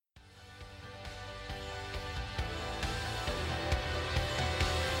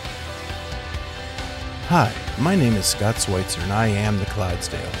Hi, my name is Scott Schweitzer and I am the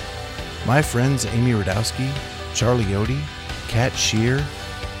Clydesdale. My friends Amy Radowski, Charlie Yodi, Kat Shear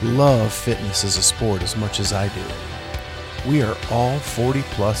love fitness as a sport as much as I do. We are all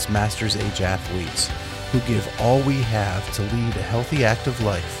 40-plus Masters Age athletes who give all we have to lead a healthy, active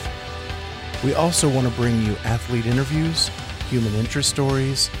life. We also want to bring you athlete interviews, human interest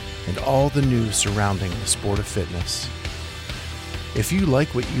stories, and all the news surrounding the sport of fitness. If you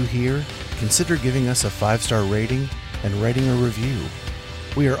like what you hear, consider giving us a 5-star rating and writing a review.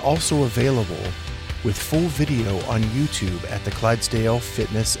 We are also available with full video on YouTube at the Clydesdale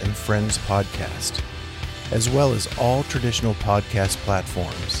Fitness and Friends podcast, as well as all traditional podcast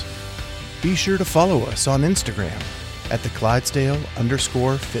platforms. Be sure to follow us on Instagram at the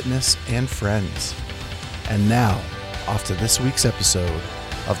Clydesdale_Fitness and Friends. And now, off to this week's episode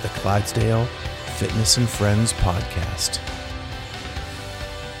of the Clydesdale Fitness and Friends podcast.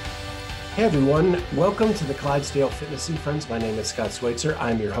 Hey everyone, welcome to the Clydesdale Fitness and Friends. My name is Scott Schweitzer.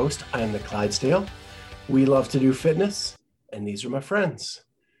 I'm your host. I am the Clydesdale. We love to do fitness, and these are my friends.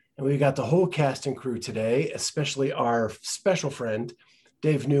 And we got the whole cast and crew today, especially our special friend,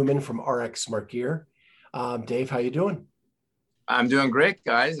 Dave Newman from RX Smart Gear. Dave, how you doing? I'm doing great,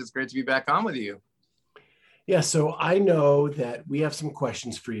 guys. It's great to be back on with you. Yeah, so I know that we have some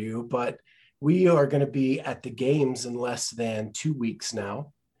questions for you, but we are going to be at the games in less than 2 weeks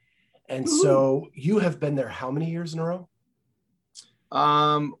now. And so you have been there how many years in a row?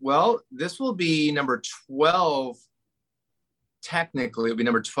 Well, this will be number 12. Technically, it'll be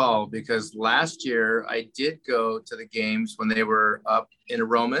number 12 because last year I did go to the games when they were up in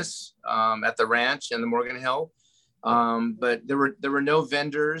Aromas at the ranch and the Morgan Hill. But there were no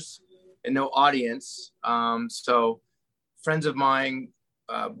vendors and no audience. So friends of mine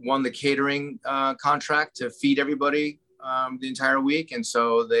won the catering contract to feed everybody the entire week. And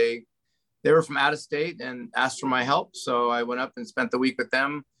so they were from out of state and asked for my help. So I went up and spent the week with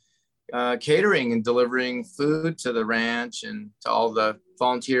them, catering and delivering food to the ranch and to all the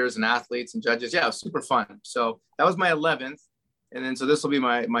volunteers and athletes and judges. Yeah, it was super fun. So that was my 11th. And then, so this will be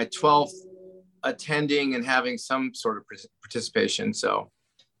my 12th attending and having some sort of participation. So.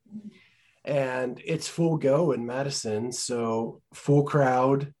 And it's full go in Madison. So full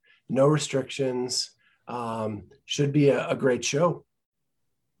crowd, no restrictions, should be a great show.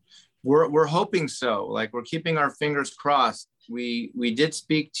 We're hoping so. Like, we're keeping our fingers crossed. We did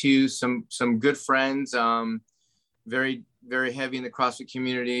speak to some good friends, very, very heavy in the CrossFit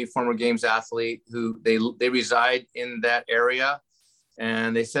community, former games athlete who they reside in that area.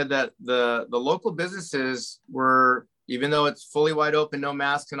 And they said that the local businesses were, even though it's fully wide open, no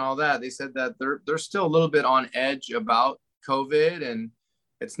mask and all that, they said that they're still a little bit on edge about COVID. And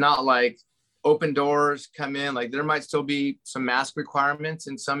it's not like open doors come in, like there might still be some mask requirements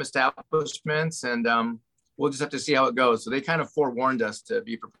in some establishments, and we'll just have to see how it goes. So they kind of forewarned us to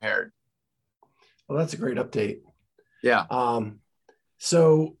be prepared. Well, that's a great update. Yeah.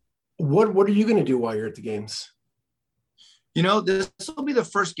 So what are you going to do while you're at the games? You know, this will be the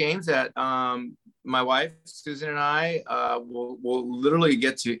first games that my wife, Susan, and I will literally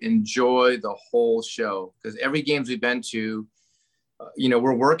get to enjoy the whole show, because every games we've been to,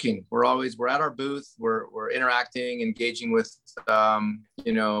 we're working. We're at our booth. We're interacting, engaging with,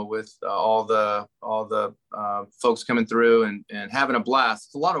 with all the folks coming through and having a blast.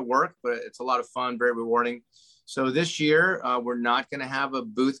 It's a lot of work, but it's a lot of fun, very rewarding. So this year, we're not going to have a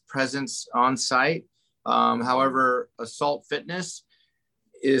booth presence on site. However, Assault Fitness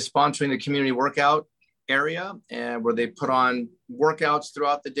is sponsoring the community workout area, and where they put on workouts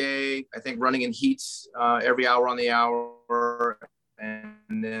throughout the day, I think running in heats every hour on the hour. And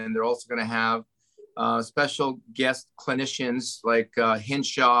then they're also going to have special guest clinicians like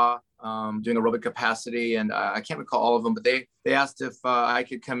Hinshaw doing aerobic capacity. And I can't recall all of them, but they asked if I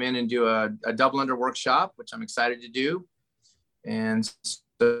could come in and do a double under workshop, which I'm excited to do. And so,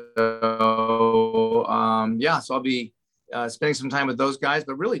 so I'll be spending some time with those guys,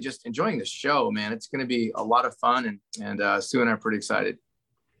 but really just enjoying the show, man. It's going to be a lot of fun. And Sue and I are pretty excited.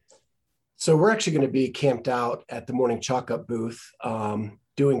 So we're actually going to be camped out at the Morning Chalk Up booth,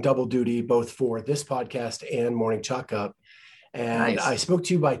 doing double duty, both for this podcast and Morning Chalk Up. And nice. I spoke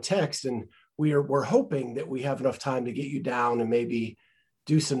to you by text, and we're hoping that we have enough time to get you down and maybe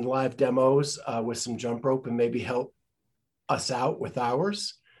do some live demos with some jump rope and maybe help us out with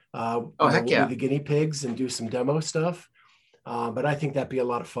ours. Heck we'll yeah. be the guinea pigs and do some demo stuff. But I think that'd be a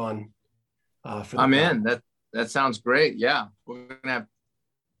lot of fun. I'm in. That sounds great. Yeah. We're going to have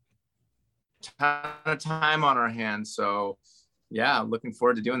ton of time on our hands, so yeah, looking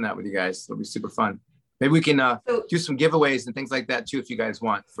forward to doing that with you guys. It'll be super fun. Maybe we can do some giveaways and things like that too, if you guys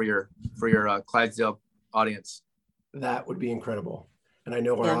want, for your Clydesdale audience. That would be incredible. And I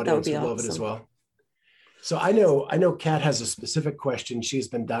know our Yeah, audience would awesome. love it as well. So I know Kat has a specific question she's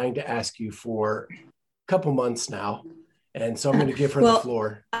been dying to ask you for a couple months now. And so I'm going to give her the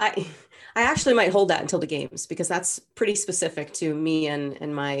floor. I actually might hold that until the games, because that's pretty specific to me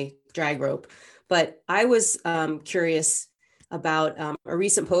and my drag rope. But I was curious about a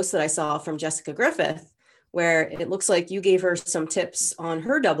recent post that I saw from Jessica Griffith, where it looks like you gave her some tips on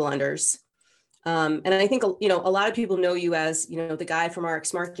her double unders. And I think, a lot of people know you as, the guy from RX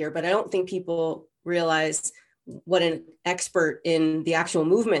Smart Gear, but I don't think people realize what an expert in the actual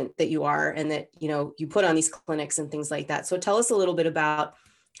movement that you are, and that, you put on these clinics and things like that. So tell us a little bit about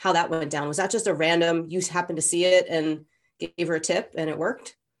how that went down. Was that just a random, you happened to see it and gave her a tip and it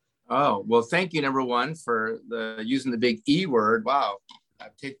worked? Oh, well, thank you, number one, for using the big E word. Wow.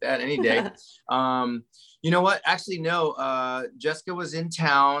 I'd take that any day. You know what? Actually, no. Jessica was in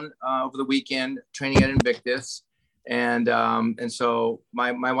town over the weekend training at Invictus. And so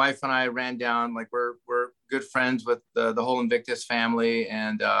my wife and I ran down, like we're good friends with the whole Invictus family,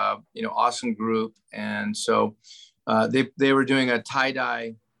 and awesome group. And so they were doing a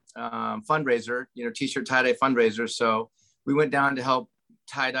tie-dye fundraiser, t-shirt tie-dye fundraiser. So we went down to help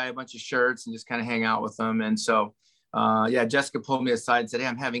tie-dye a bunch of shirts and just kind of hang out with them. And so Jessica pulled me aside and said, "Hey,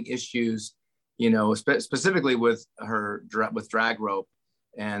 I'm having issues, specifically with drag rope."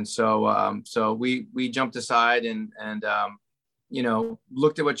 And so we jumped aside and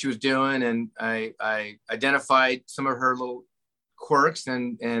looked at what she was doing, and I identified some of her little quirks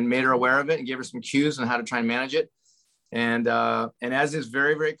and made her aware of it and gave her some cues on how to try and manage it. And as is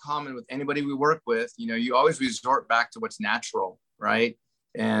very, very common with anybody we work with, you always resort back to what's natural, right?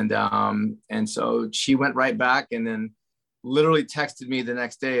 And so she went right back and then literally texted me the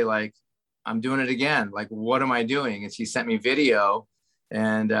next day, like, "I'm doing it again. Like, what am I doing?" And she sent me video.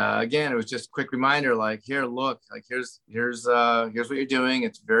 And again, it was just a quick reminder, like, here, look, like, here's what you're doing.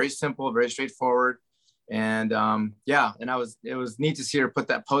 It's very simple, very straightforward. And and it was neat to see her put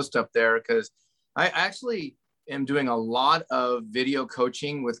that post up there, because I actually am doing a lot of video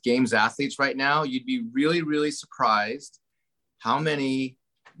coaching with games athletes right now. You'd be really, really surprised how many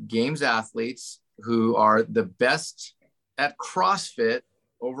games athletes who are the best at CrossFit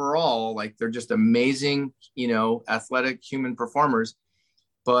overall, like they're just amazing, athletic human performers.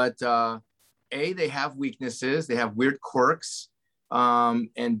 But A, they have weaknesses, they have weird quirks,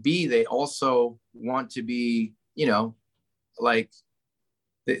 and B, they also want to be,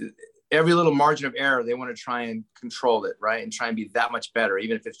 every little margin of error, they want to try and control it, right? And try and be that much better,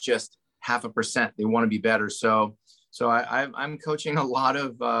 even if it's just 0.5%, they want to be better. So I'm coaching a lot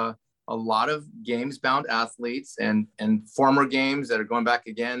of games bound athletes and former games that are going back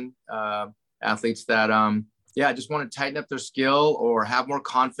again, athletes that just want to tighten up their skill or have more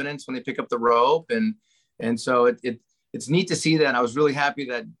confidence when they pick up the rope. And so it's neat to see that. And I was really happy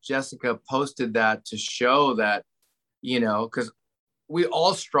that Jessica posted that to show that, because we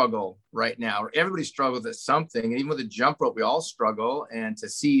all struggle right now, or everybody struggles at something. And even with the jump rope, we all struggle. And to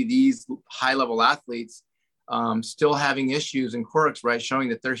see these high level athletes still having issues and quirks, right, showing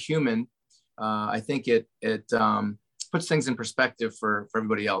that they're human, I think it puts things in perspective for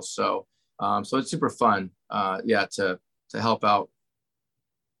everybody else. So it's super fun, to help out.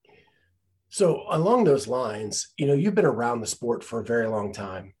 So along those lines, you've been around the sport for a very long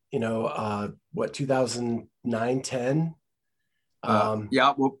time. 2009, 10? Well,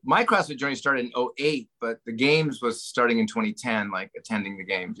 my CrossFit journey started in 2008, but the games was starting in 2010, like attending the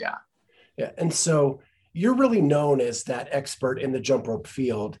games. Yeah. And so you're really known as that expert in the jump rope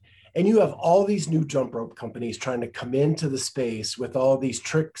field. And you have all these new jump rope companies trying to come into the space with all these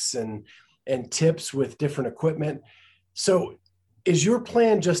tricks and tips with different equipment. So is your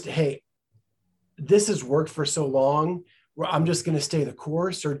plan just, hey, this has worked for so long, where I'm just going to stay the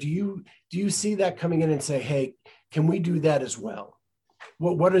course? Or do you see that coming in and say, hey, can we do that as well?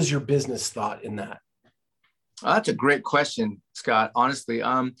 What is your business thought in that? That's a great question, Scott. Honestly,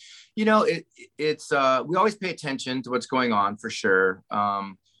 it's we always pay attention to what's going on for sure.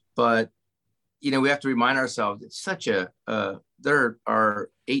 But we have to remind ourselves, it's such there are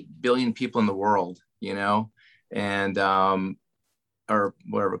 8 billion people in the world, and or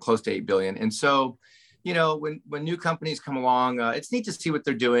whatever, close to 8 billion. And so, when new companies come along, it's neat to see what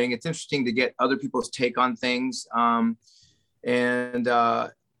they're doing. It's interesting to get other people's take on things. For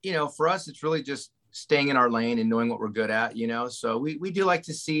us, it's really just staying in our lane and knowing what we're good at, so we do like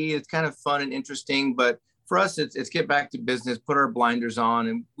to see, it's kind of fun and interesting, but for us, it's get back to business, put our blinders on,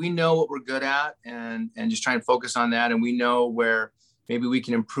 and we know what we're good at, and just try and focus on that. And we know where maybe we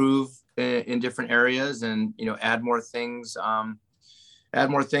can improve in different areas and, add more things. add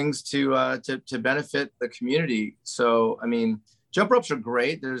more things to benefit the community. So, I mean, jump ropes are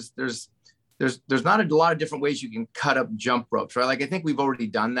great. There's not a lot of different ways you can cut up jump ropes, right? Like, I think we've already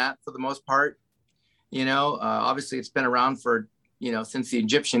done that for the most part. Obviously it's been around for, since the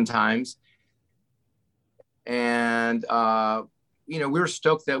Egyptian times. And, we were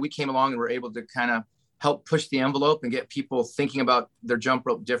stoked that we came along and were able to kind of help push the envelope and get people thinking about their jump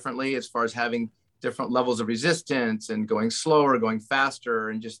rope differently, as far as having different levels of resistance and going slower, going faster,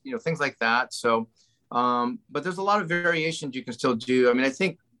 and just, things like that. So, but there's a lot of variations you can still do. I mean,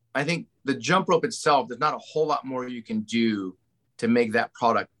 I think the jump rope itself, there's not a whole lot more you can do to make that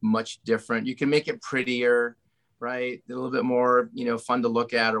product much different. You can make it prettier, right? A little bit more, fun to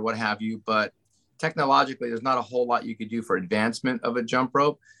look at or what have you. But technologically, there's not a whole lot you could do for advancement of a jump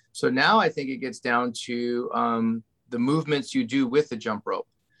rope. So now I think it gets down to the movements you do with the jump rope.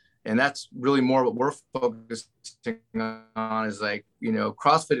 And that's really more what we're focusing on, is like,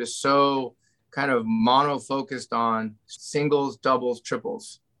 CrossFit is so kind of mono-focused on singles, doubles,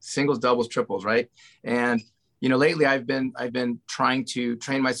 triples, right? And lately I've been trying to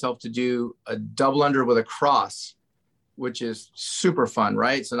train myself to do a double under with a cross, which is super fun,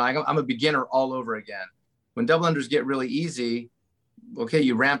 right? So now I'm a beginner all over again. When double unders get really easy, okay,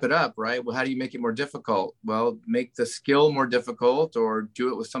 you ramp it up, right? Well, how do you make it more difficult? Well, make the skill more difficult, or do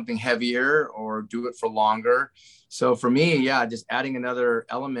it with something heavier, or do it for longer. So for me, yeah, just adding another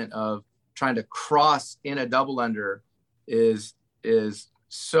element of trying to cross in a double under is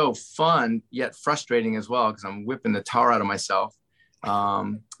so fun, yet frustrating as well, because I'm whipping the tar out of myself.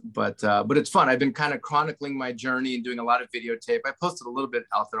 But it's fun. I've been kind of chronicling my journey and doing a lot of videotape. I posted a little bit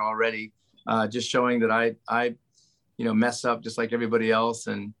out there already, just showing that I mess up just like everybody else,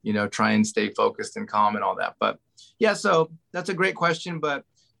 and, try and stay focused and calm and all that. But yeah, so that's a great question. But,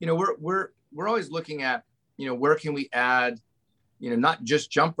 we're always looking at, where can we add, not just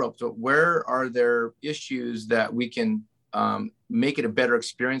jump ropes, but where are there issues that we can make it a better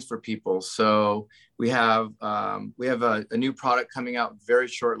experience for people. So we have a new product coming out very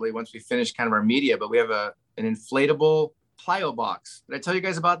shortly once we finish kind of our media, but we have an inflatable plyo box. Did I tell you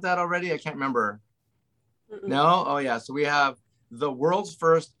guys about that already? I can't remember. Mm-mm. No? Oh yeah. So we have the world's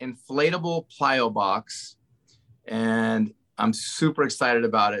first inflatable plyo box, and I'm super excited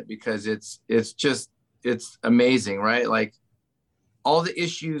about it because it's amazing, right? Like, all the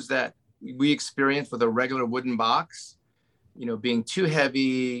issues that we experience with a regular wooden box, being too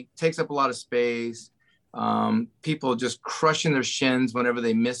heavy, takes up a lot of space, people just crushing their shins whenever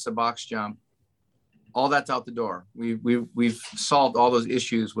they miss a box jump, all that's out the door. We've solved all those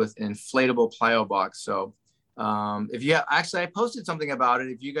issues with an inflatable plyo box. So if you have, actually, I posted something about it.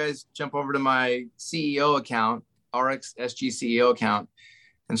 If you guys jump over to my CEO account, RxSG CEO account,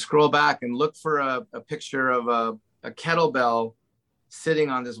 and scroll back and look for a picture of a kettlebell sitting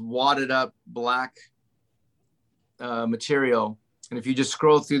on this wadded up black material. And if you just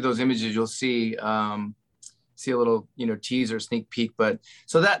scroll through those images, you'll see a little, teaser, sneak peek. But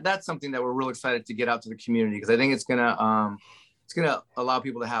so that's something that we're real excited to get out to the community, because I think it's gonna allow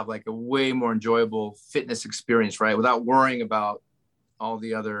people to have like a way more enjoyable fitness experience, right? Without worrying about all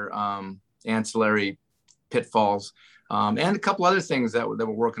the other ancillary pitfalls, and a couple other things that we're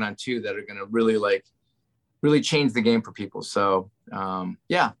working on too, that are gonna really change the game for people. So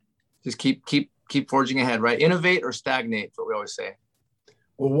yeah, just keep forging ahead, right? Innovate or stagnate, is what we always say.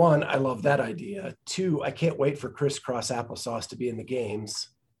 Well, one, I love that idea. Two, I can't wait for crisscross applesauce to be in the games.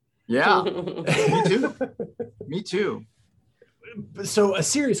 Yeah, me too. Me too. So a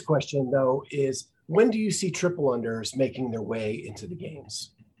serious question though is, when do you see triple unders making their way into the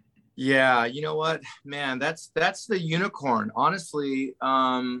games? Yeah, you know what, man, that's the unicorn. Honestly,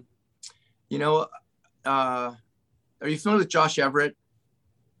 are you familiar with Josh Everett?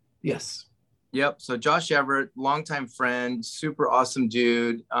 Yes. Yep. So Josh Everett, longtime friend, super awesome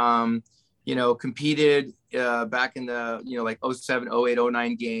dude. Competed back in the like 07, 08,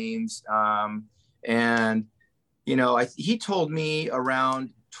 09 games. And he told me around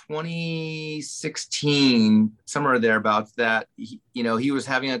 2016, somewhere thereabouts, that he was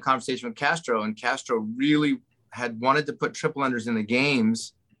having a conversation with Castro, and Castro really had wanted to put triple unders in the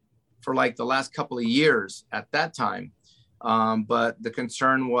games for like the last couple of years at that time. But the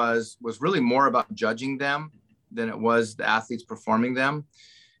concern was really more about judging them than it was the athletes performing them.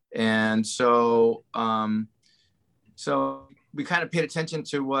 And so we kind of paid attention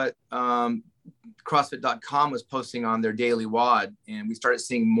to what CrossFit.com was posting on their daily WOD, and we started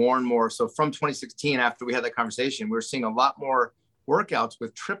seeing more and more. So from 2016, after we had that conversation, we were seeing a lot more workouts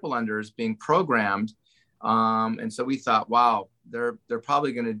with triple unders being programmed. And so we thought, wow, they're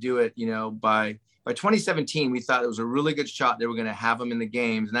probably going to do it, by by 2017, we thought it was a really good shot. They were going to have them in the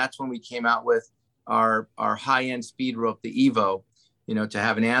games. And that's when we came out with our high-end speed rope, the Evo, to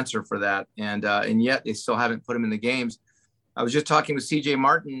have an answer for that. And yet they still haven't put them in the games. I was just talking with CJ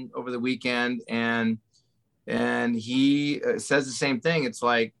Martin over the weekend, and he says the same thing. It's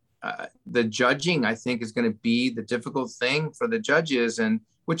like the judging, I think, is going to be the difficult thing for the judges, and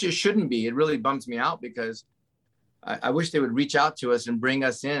which it shouldn't be. It really bums me out because I wish they would reach out to us and bring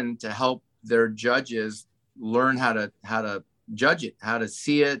us in to help their judges learn how to judge it, how to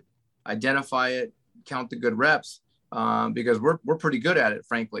see it, identify it, count the good reps, because we're pretty good at it,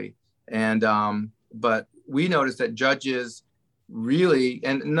 frankly. And but we noticed that judges really,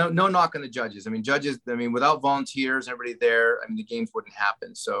 and no knock on the judges. Judges, without volunteers and everybody there, the games wouldn't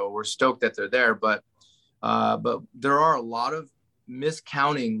happen. So we're stoked that they're there, but there are a lot of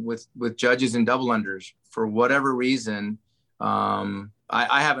miscounting with judges and double unders for whatever reason.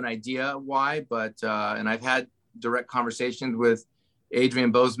 I have an idea why, but and I've had direct conversations with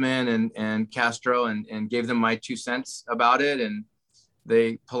Adrian Bozeman and Castro and gave them my 2 cents about it, and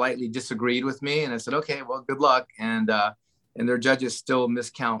they politely disagreed with me, and I said, okay, well, good luck. And their judges still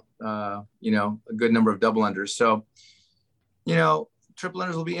miscount a good number of double unders. So triple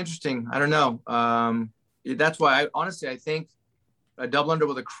unders will be interesting. I don't know. That's why I think a double under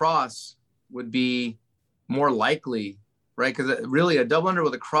with a cross would be more likely, right? Because really a double under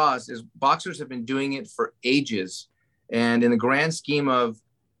with a cross is, boxers have been doing it for ages. And in the grand scheme of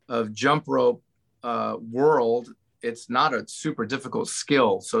jump rope world, it's not a super difficult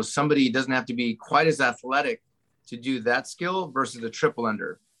skill. So somebody doesn't have to be quite as athletic to do that skill versus a triple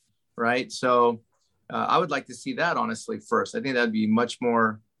under, right? So I would like to see that, honestly, first. I think that'd be much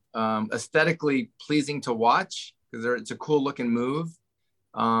more aesthetically pleasing to watch, because it's a cool looking move,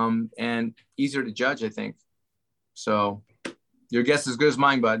 and easier to judge, I think. So your guess is as good as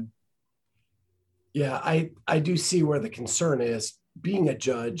mine, bud. Yeah, I do see where the concern is. Being a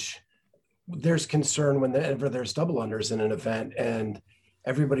judge, there's concern whenever there's double unders in an event, and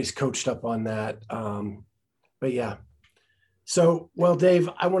everybody's coached up on that. But yeah. So, well, Dave,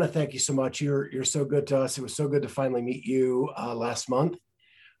 I want to thank you so much. You're so good to us. It was so good to finally meet you last month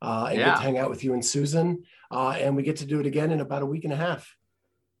and get to hang out with you and Susan. And we get to do it again in about a week and a half.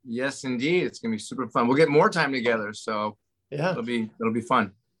 Yes, indeed. It's going to be super fun. We'll get more time together. So yeah, it'll be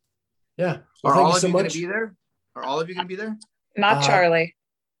fun. Yeah. Well, are all of you going to be there? Are all of you going to be there? Not Charlie.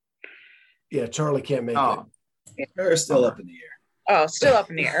 Yeah, Charlie can't make it. They're still up in the air. Oh, still up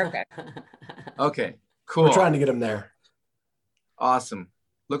in the air. Okay. Okay, cool. We're trying to get him there. Awesome.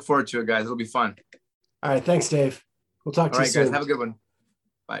 Look forward to it, guys. It'll be fun. All right. Thanks, Dave. We'll talk to you soon. All right, guys. Have a good one.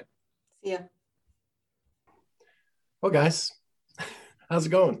 Bye. See ya. Well, guys, how's it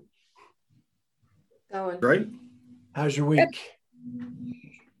going? Great. How's your week?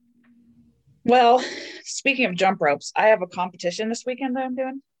 Well, speaking of jump ropes, I have a competition this weekend that I'm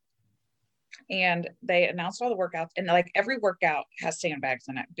doing. And they announced all the workouts, and like every workout has sandbags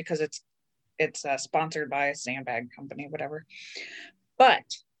in it because it's sponsored by a sandbag company, whatever. But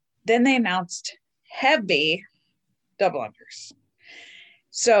then they announced heavy double unders.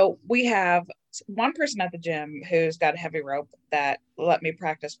 So we have one person at the gym who's got a heavy rope that let me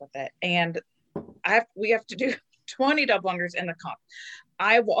practice with it. And we have to do 20 double unders in the comp.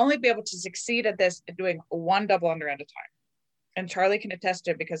 I will only be able to succeed at this doing one double under at a time. And Charlie can attest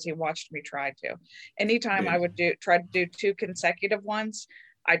to it because he watched me try to. Anytime I would try to do 2 consecutive ones,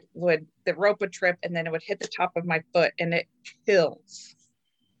 the rope would trip and then it would hit the top of my foot and it kills.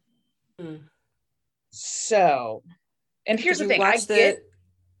 Mm. So, and here's the thing.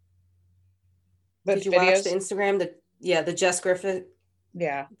 Did you watch the Instagram? The Jess Griffith.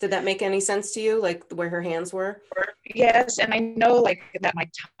 Yeah. Did that make any sense to you? Like where her hands were? Yes. And I know like that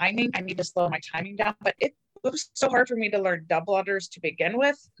I need to slow my timing down, but it was so hard for me to learn double unders to begin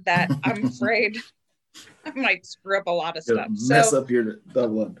with that I'm afraid I might screw up a lot of stuff. Mess up your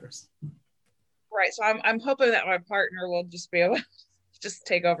double unders. Right. So I'm hoping that my partner will just be able to just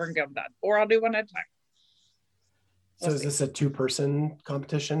take over and get them done, or I'll do one at a time. So is this a 2-person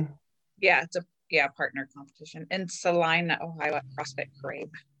competition? Yeah, it's a partner competition in Salina, Ohio at CrossFit Crave.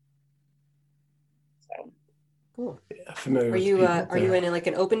 So cool. Yeah, familiar are you in like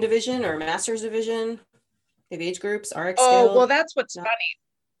an open division or a master's division? They have age groups, RX scale? Well, that's what's funny.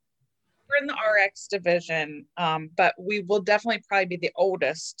 We're in the RX division, but we will definitely probably be the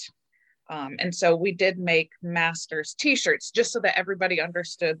oldest. And so we did make masters t-shirts just so that everybody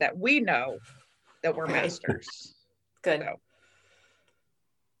understood that we know that we're masters. Good. So.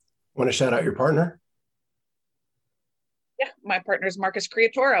 Want to shout out your partner? Yeah, my partner is Marcus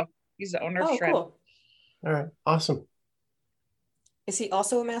Creatoro. He's the owner of Shred. Cool. All right, awesome. Is he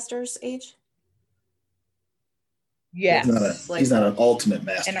also a master's age? Yes. He's not an ultimate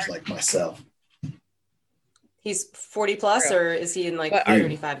masters like myself. He's 40 plus, True. or is he in like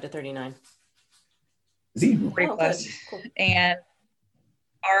 35 to 39? Is he 40 plus? Cool. And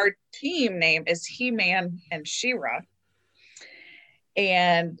our team name is He-Man and She-Ra.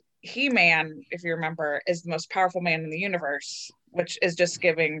 And He-Man, if you remember, is the most powerful man in the universe, which is just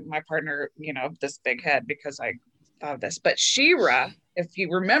giving my partner, this big head because I thought of this. But She-Ra, if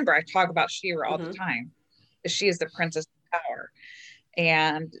you remember, I talk about She-Ra all the time. She is the princess of power.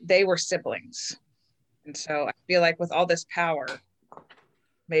 And they were siblings. And so I feel like with all this power,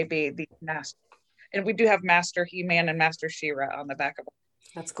 maybe the master, and we do have Master He-Man and Master She-Ra on the back of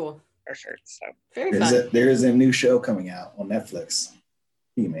That's cool. our shirts. So very fun. There is a new show coming out on Netflix.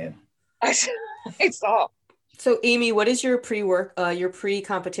 He-Man. I saw. So Amy, what is your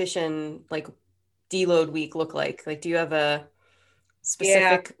pre-competition like deload week look like? Like, do you have a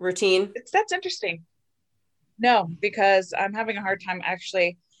specific routine? That's interesting. No, because I'm having a hard time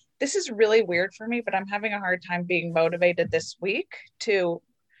actually. This is really weird for me, but I'm having a hard time being motivated this week to,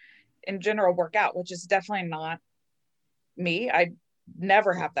 in general, work out, which is definitely not me. I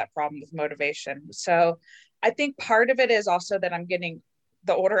never have that problem with motivation. So I think part of it is also that I'm getting,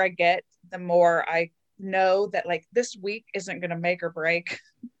 the older I get, the more I know that like this week isn't going to make or break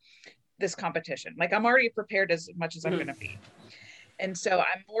this competition. Like I'm already prepared as much as I'm going to be. And so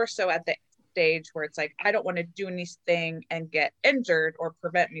I'm more so at the stage where it's like, I don't want to do anything and get injured or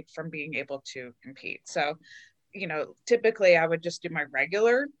prevent me from being able to compete. So, typically I would just do my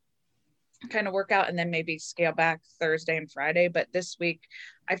regular kind of workout and then maybe scale back Thursday and Friday. But this week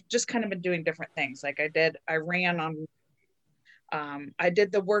I've just kind of been doing different things. Like I ran on, I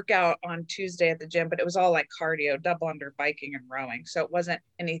did the workout on Tuesday at the gym, but it was all like cardio, double under, biking and rowing. So it wasn't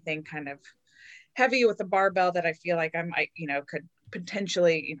anything kind of heavy with a barbell that I feel like I might, could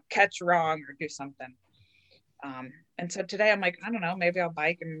potentially catch wrong or do something. And so today I'm like, I don't know, maybe I'll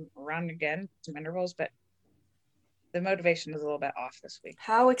bike and run again, some intervals, but the motivation is a little bit off this week.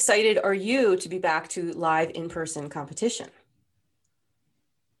 How excited are you to be back to live in-person competition?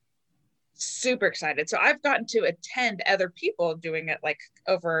 Super excited. So I've gotten to attend other people doing it like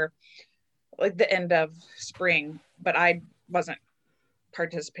over like the end of spring, but I wasn't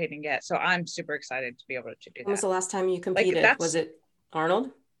participating yet. So I'm super excited to be able to do that. When was the last time you competed? Like was it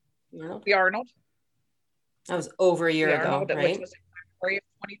Arnold? The Arnold. That was over a year ago, Arnold, right? Which was February of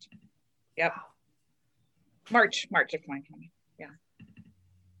 2020. Yep. March of 2020. Yeah.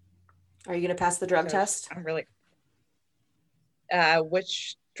 Are you going to pass the drug test? I'm really.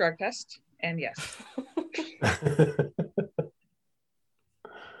 Which drug test? And yes.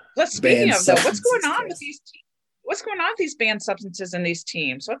 Let's speaking of though, what's going on with these teams? What's going on with these banned substances in these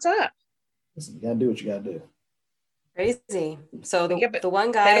teams? What's up? Listen, you gotta do what you gotta do. Crazy. So the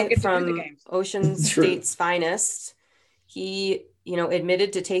one guy from Ocean State's Finest, he,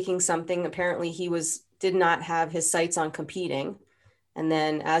 admitted to taking something. Apparently he did not have his sights on competing. And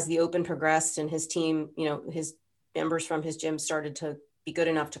then as the open progressed and his team, his members from his gym started to be good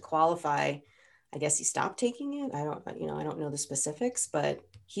enough to qualify, I guess he stopped taking it. I don't know the specifics, but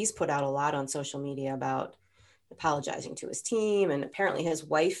he's put out a lot on social media about apologizing to his team. And apparently his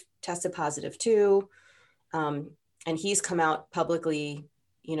wife tested positive too. And he's come out publicly,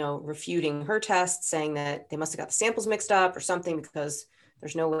 refuting her test, saying that they must have got the samples mixed up or something because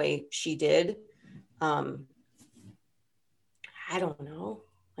there's no way she did. I don't know.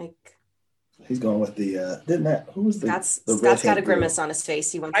 Like he's going with the who was Scott's got a grimace on his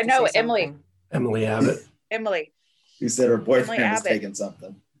face. He wants to say something. Emily Abbott. Emily. He said her boyfriend was taking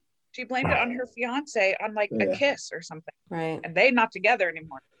something. She blamed it on her fiance on like a kiss or something. Right. And they're not together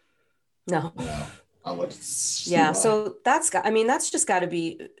anymore. No. Yeah. So that's just got to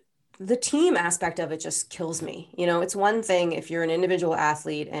be, the team aspect of it just kills me. It's one thing if you're an individual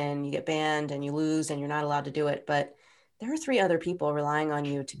athlete and you get banned and you lose and you're not allowed to do it, but there are 3 other people relying on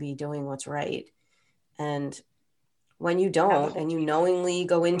you to be doing what's right. And when you don't, and you knowingly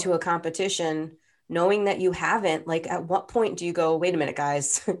go into a competition knowing that you haven't, like at what point do you go, wait a minute,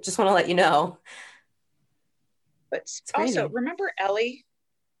 guys, just want to let you know. But also remember Ellie?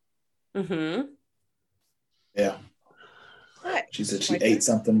 Mm-hmm. Yeah. What? She said she ate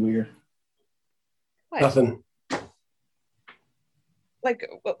something weird. What? Nothing. Like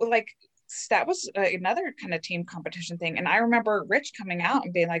that was another kind of team competition thing. And I remember Rich coming out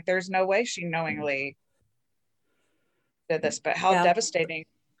and being like, there's no way she knowingly did this, but how devastating.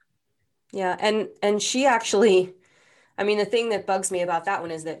 Yeah. And she actually, the thing that bugs me about that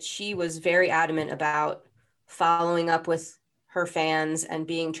one is that she was very adamant about following up with her fans and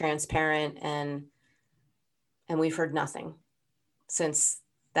being transparent, and we've heard nothing since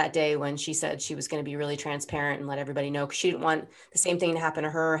that day when she said she was going to be really transparent and let everybody know, because she didn't want the same thing to happen to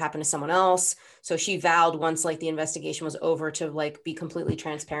her, happen to someone else. So she vowed once like the investigation was over to like be completely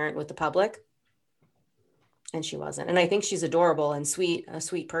transparent with the public. And she wasn't. And I think she's adorable and sweet, a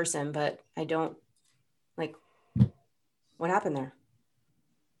sweet person, but I don't like, what happened there?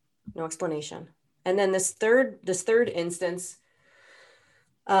 No explanation. And then this third instance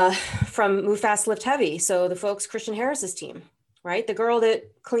from Move Fast, Lift Heavy. So the folks, Christian Harris's team, right? The girl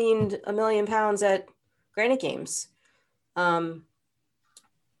that cleaned 1 million pounds at Granite Games. Now,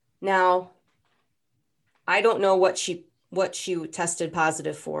 I don't know what she tested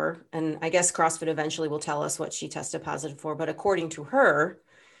positive for. And I guess CrossFit eventually will tell us what she tested positive for. But according to her,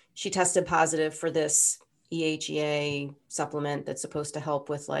 she tested positive for this EHEA supplement that's supposed to help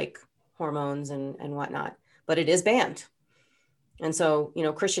with like hormones and whatnot, but it is banned. And so,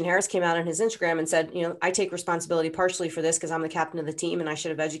 Christian Harris came out on his Instagram and said, I take responsibility partially for this because I'm the captain of the team and I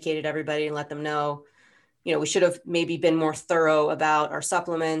should have educated everybody and let them know, we should have maybe been more thorough about our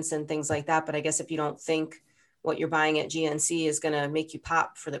supplements and things like that. But I guess if you don't think what you're buying at GNC is going to make you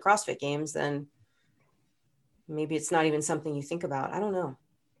pop for the CrossFit Games, then maybe it's not even something you think about. I don't know.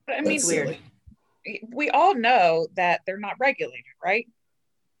 But I mean, it's weird. We all know that they're not regulated, right?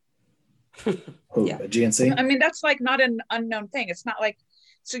 Who, Yeah. GNC? I mean, that's like not an unknown thing. It's not like,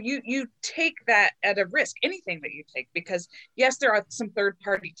 so you take that at a risk, anything that you take, because yes, there are some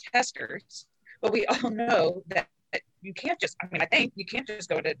third-party testers, but we all know that you can't just, I think you can't just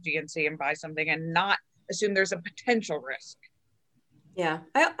go to GNC and buy something and not assume there's a potential risk. Yeah.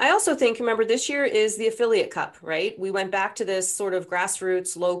 I also think, remember, this year is the Affiliate Cup, right? We went back to this sort of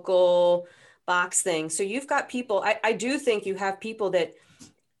grassroots, local box thing. So you've got people, I do think you have people that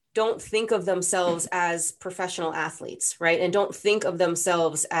don't think of themselves as professional athletes, right? And don't think of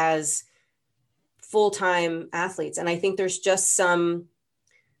themselves as full-time athletes. And I think there's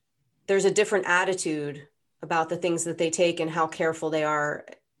a different attitude about the things that they take and how careful they are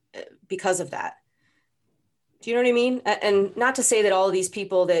because of that. Do you know what I mean? And not to say that all of these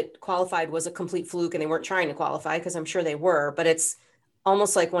people that qualified was a complete fluke and they weren't trying to qualify, because I'm sure they were, but it's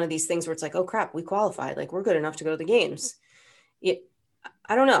almost like one of these things where it's like, oh crap, we qualified. Like we're good enough to go to the games.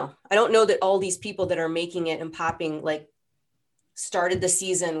 I don't know. I don't know that all these people that are making it and popping, like started the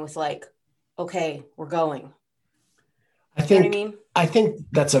season with like, okay, we're going. I think, you know what I mean? I think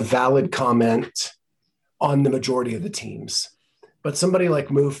that's a valid comment on the majority of the teams, but somebody like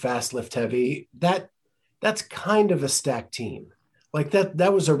Move Fast, Lift Heavy, that's kind of a stacked team. Like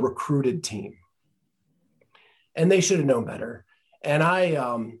that was a recruited team and they should have known better. And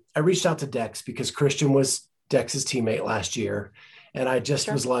I reached out to Dex because Christian was Dex's teammate last year. And I just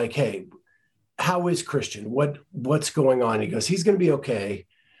was like, hey, how is Christian? What's going on? He goes, he's going to be okay.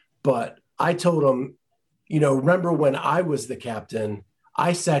 But I told him, remember when I was the captain,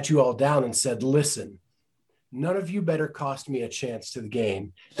 I sat you all down and said, listen, none of you better cost me a chance to the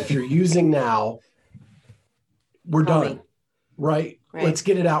game. If you're using now, we're done, right? Let's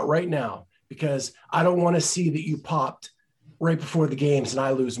get it out right now, because I don't want to see that you popped right before the games and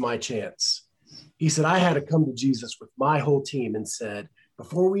I lose my chance. He said, I had to come to Jesus with my whole team and said,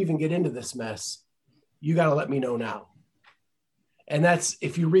 before we even get into this mess, you got to let me know now. And that's,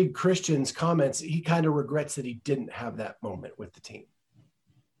 if you read Christian's comments, he kind of regrets that he didn't have that moment with the team.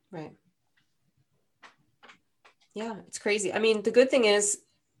 Right. Yeah, it's crazy. I mean, the good thing is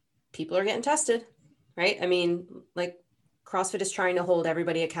people are getting tested, right? I mean, like CrossFit is trying to hold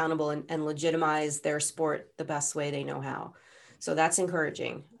everybody accountable and legitimize their sport the best way they know how. So that's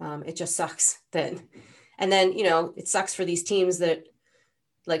encouraging. It just sucks that, and then, it sucks for these teams that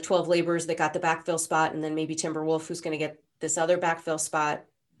like 12 Laborers that got the backfill spot, and then maybe Timberwolf, who's going to get this other backfill spot.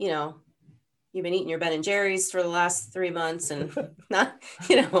 You've been eating your Ben and Jerry's for the last 3 months and not,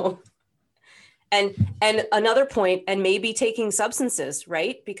 and another point, and maybe taking substances,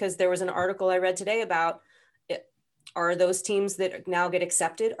 right? Because there was an article I read today about are those teams that now get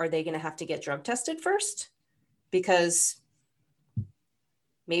accepted, are they going to have to get drug tested first? Because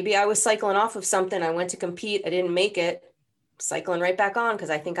maybe I was cycling off of something. I went to compete. I didn't make it, cycling right back on because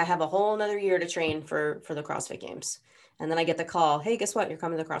I think I have a whole another year to train for the CrossFit Games. And then I get the call, hey, guess what? You're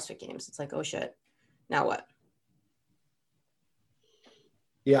coming to the CrossFit Games. It's like, oh shit. Now what?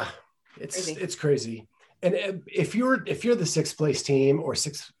 Yeah, it's crazy. And if you're the sixth place team or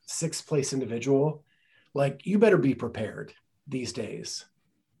sixth place individual, like you better be prepared these days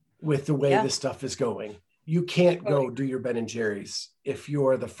with the way this stuff is going. You can't go do your Ben and Jerry's if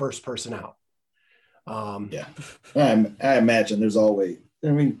you're the first person out. I imagine there's always,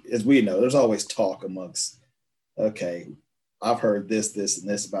 as we know, there's always talk amongst, okay, I've heard this, and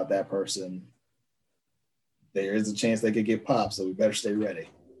this about that person. There is a chance they could get popped, so we better stay ready.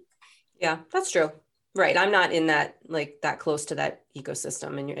 Yeah, that's true. Right. I'm not in that, like that close to that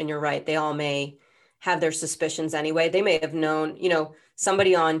ecosystem. And you're right. They all may have their suspicions anyway. They may have known,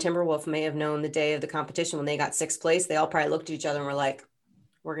 somebody on Timberwolf may have known the day of the competition when they got sixth place. They all probably looked at each other and were like,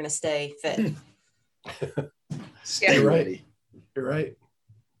 we're going to stay fit. Stay ready. You're right.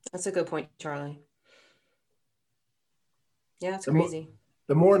 That's a good point, Charlie. Yeah, it's crazy.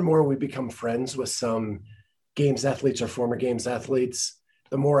 The more and more we become friends with some games athletes or former games athletes,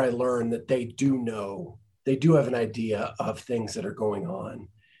 the more I learn that they do have an idea of things that are going on.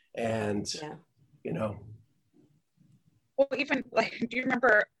 And, Well, even like, do you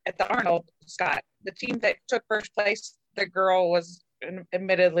remember at the Arnold, Scott, the team that took first place, the girl was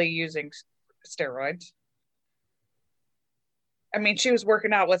admittedly using steroids. I mean, she was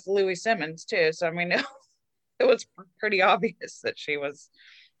working out with Louis Simmons too. So, I mean, it was pretty obvious that she was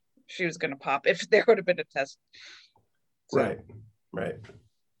going to pop if there would have been a test. So. Right.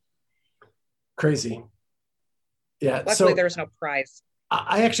 Crazy. Yeah. Luckily, there was no prize.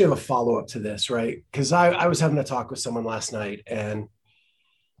 I actually have a follow-up to this, right? Because I was having a talk with someone last night, and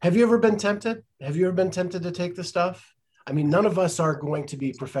have you ever been tempted? Have you ever been tempted to take the stuff? I mean, none of us are going to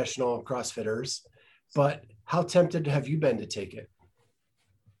be professional CrossFitters, but how tempted have you been to take it?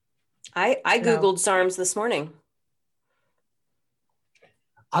 I Googled SARMs this morning.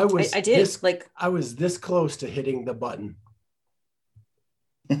 I did. I was this close to hitting the button.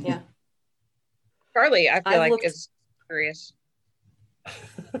 Yeah. Charlie, I feel like is curious.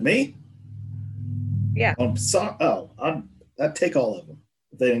 Me? Yeah. I'm sorry. I'd take all of them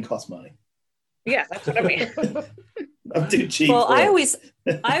if they didn't cost money. Yeah, that's what I mean. I'm too cheap. Well, I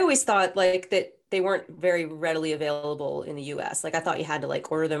always thought like that they weren't very readily available in the US. Like I thought you had to like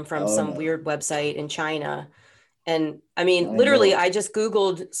order them from some weird website in China. And I mean, literally, I just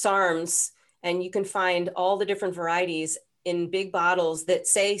Googled SARMs and you can find all the different varieties in big bottles that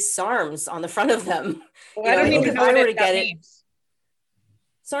say SARMs on the front of them. Well, I don't even know what that means.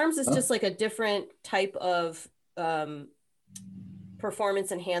 SARMs is just like a different type of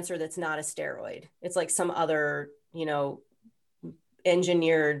performance enhancer that's not a steroid. It's like some other,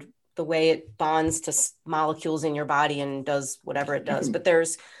 engineered the way it bonds to molecules in your body and does whatever it does. But there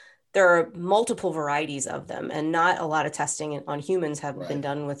are multiple varieties of them, and not a lot of testing on humans have been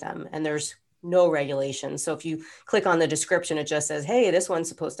done with them. And there's no regulation. So if you click on the description, it just says, hey, this one's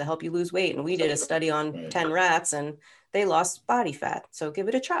supposed to help you lose weight. And we did a study on 10 rats and they lost body fat. So give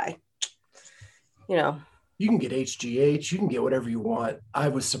it a try. You can get HGH, you can get whatever you want. I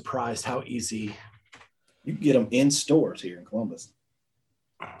was surprised how easy. You can get them in stores here in Columbus.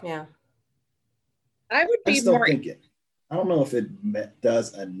 Yeah. I would be more thinking. I don't know if it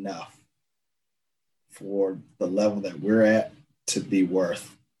does enough for the level that we're at to be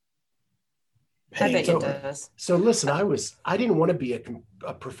worth paying. I bet it does. So listen, I didn't want to be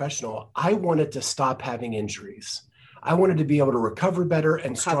a professional. I wanted to stop having injuries. I wanted to be able to recover better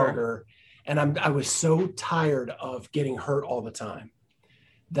and stronger. And I was so tired of getting hurt all the time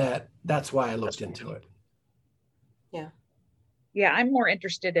that's why I looked into it. Yeah. Yeah. I'm more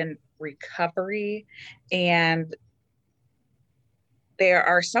interested in recovery, and there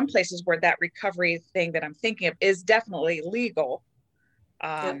are some places where that recovery thing that I'm thinking of is definitely legal.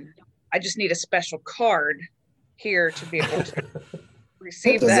 I just need a special card here to be able to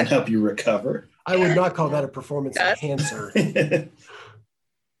receive that. Doesn't help you recover. I would not call that a performance enhancer.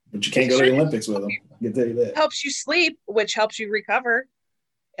 But you can't go to the Olympics with them. I can tell you that. Helps you sleep, which helps you recover.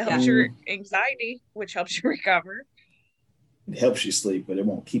 It helps your anxiety, which helps you recover. It helps you sleep, but it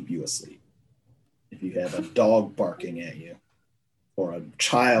won't keep you asleep. If you have a dog barking at you, or a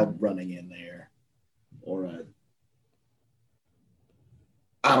child running in there, or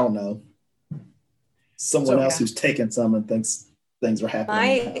I don't know, someone else who's taking some and thinks things are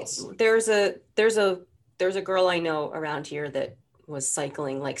happening in the house. There's a girl I know around here that was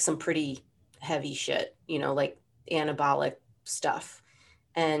cycling like some pretty heavy shit, like anabolic stuff.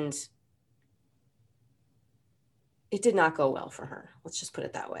 And it did not go well for her. Let's just put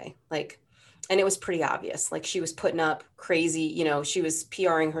it that way. And it was pretty obvious. Like she was putting up crazy, she was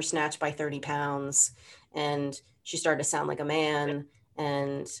PRing her snatch by 30 pounds and she started to sound like a man.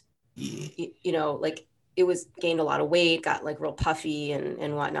 And, like it was gained a lot of weight, got like real puffy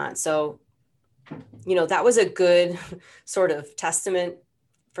and whatnot. So, that was a good sort of testament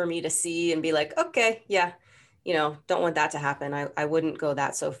for me to see and be like, okay, yeah, don't want that to happen. I wouldn't go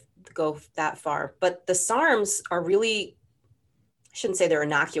that far. But the SARMs are really, I shouldn't say they're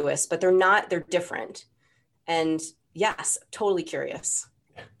innocuous, but they're different. And yes, totally curious.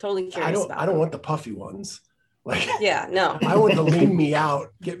 I don't want the puffy ones. Yeah, no. I want the lean me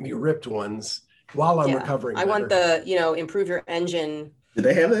out, get me ripped ones while I'm recovering. I want the, improve your engine, Did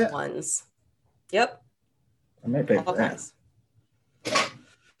they have that? ones. Yep. I might pay All for that. kinds.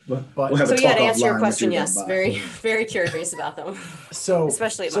 But So yeah, to answer your question, yes, very, very curious about them. So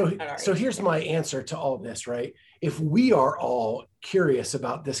especially so here's my answer to all this, right? If we are all curious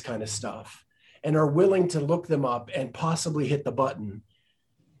about this kind of stuff and are willing to look them up and possibly hit the button,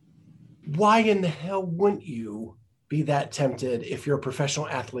 why in the hell wouldn't you be that tempted if you're a professional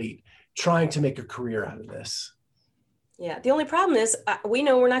athlete trying to make a career out of this? Yeah. The only problem is we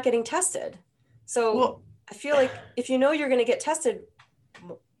know we're not getting tested. So I feel like if you know you're going to get tested,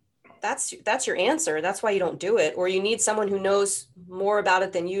 that's your answer. That's why you don't do it. Or you need someone who knows more about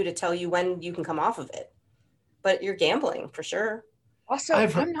it than you to tell you when you can come off of it. But you're gambling for sure. Also,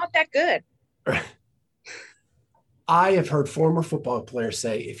 I'm not that good. I have heard former football players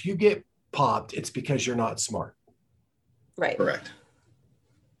say, if you get popped, it's because you're not smart. Right. Correct.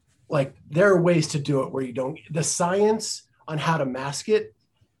 Like there are ways to do it where you don't, the science on how to mask it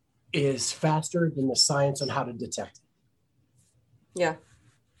is faster than the science on how to detect it. Yeah.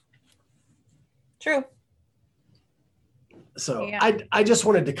 True. So yeah. I just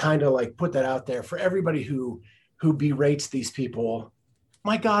wanted to kind of like put that out there for everybody who berates these people.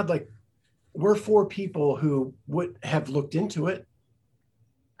 My God, like we're 4 people who would have looked into it.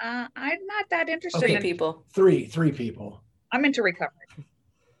 I'm not that interested. Okay, in people. Three people. I'm into recovery.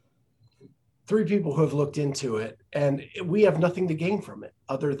 3 people who have looked into it, and we have nothing to gain from it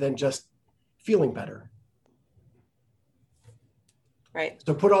other than just feeling better. Right.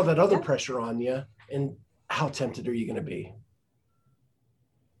 So put all that other pressure on you, and how tempted are you going to be?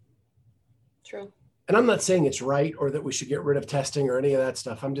 True. And I'm not saying it's right or that we should get rid of testing or any of that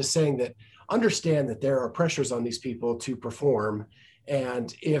stuff. I'm just saying that understand that there are pressures on these people to perform.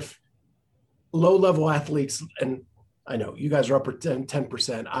 And if low-level athletes, and I know you guys are upper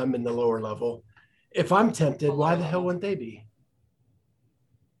 10%, I'm in the lower level. If I'm tempted, why the hell wouldn't they be?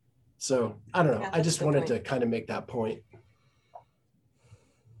 So I don't know. I just wanted to kind of make that point.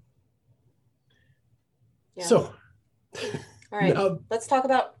 Yeah. So, all right, let's talk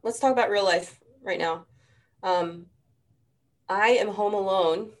about real life right now. I am home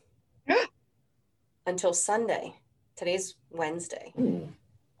alone until Sunday. Today's Wednesday.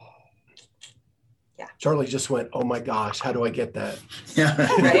 Yeah. Charlie just went, oh my gosh, how do I get that? Yeah.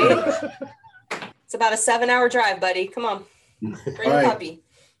 Right? It's about a 7-hour drive, buddy. Come on. Bring the puppy.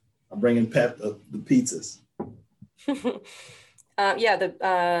 I'm bringing Pep the pizzas.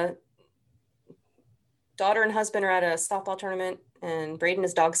 The daughter and husband are at a softball tournament, and Braden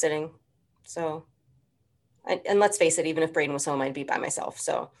is dog sitting. So, and let's face it, even if Braden was home, I'd be by myself.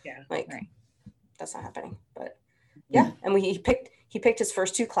 So, that's not happening. But yeah, and he picked his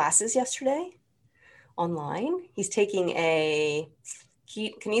first 2 classes yesterday online. He's taking a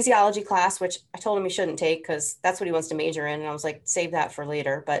kinesiology class, which I told him he shouldn't take because that's what he wants to major in. And I was like, save that for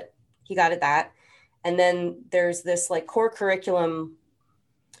later. But he got it that. And then there's this like core curriculum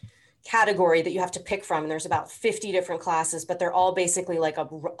category that you have to pick from, and there's about 50 different classes, but they're all basically like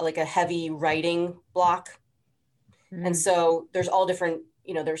a heavy writing block. And so there's all different,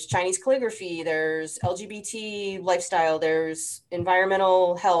 there's Chinese calligraphy, there's LGBT lifestyle, there's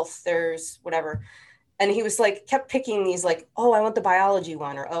environmental health, there's whatever. And he was like, kept picking these like, oh, I want the biology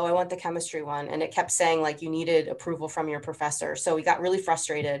one, or, oh, I want the chemistry one. And it kept saying like, you needed approval from your professor. So we got really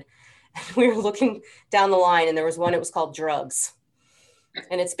frustrated. And we were looking down the line, and there was one, it was called drugs.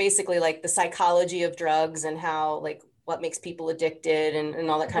 And it's basically like the psychology of drugs and how, like, what makes people addicted and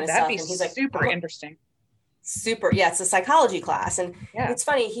all that kind of stuff. And he's like, super interesting. Super. Yeah. It's a psychology class. And it's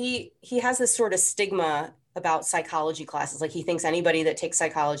funny. He has this sort of stigma about psychology classes. Like he thinks anybody that takes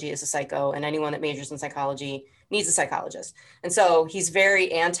psychology is a psycho, and anyone that majors in psychology needs a psychologist. And so he's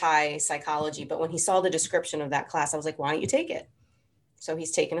very anti-psychology. But when he saw the description of that class, I was like, why don't you take it? So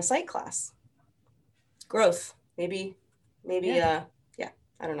he's taken a psych class. Growth. Maybe.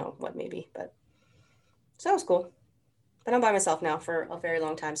 I don't know what maybe, but so that was cool. But I'm by myself now for a very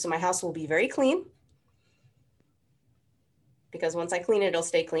long time. So my house will be very clean, because once I clean it, it'll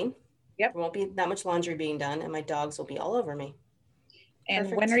stay clean. Yep. There won't be that much laundry being done, and my dogs will be all over me. And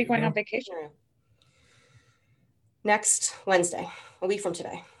perfect. When are you going on vacation? Next Wednesday, a week from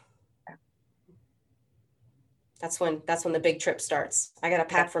today. Yeah. That's when the big trip starts. I got to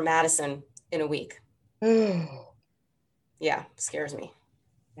pack for Madison in a week. Yeah, scares me.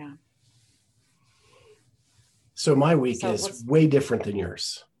 Yeah. So my week is way different than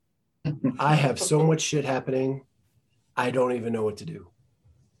yours. I have so much shit happening. I don't even know what to do.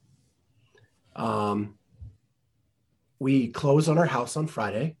 We close on our house on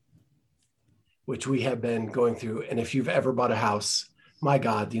Friday, which we have been going through. And if you've ever bought a house, my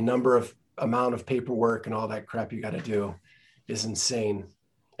God, the amount of paperwork and all that crap you got to do is insane.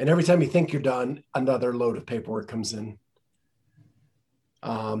 And every time you think you're done, another load of paperwork comes in.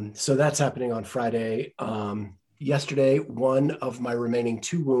 So that's happening on Friday. Yesterday, one of my remaining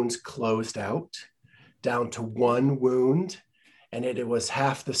 2 wounds closed out, down to 1 wound, and it was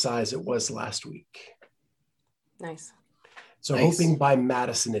half the size it was last week. Nice. So hoping by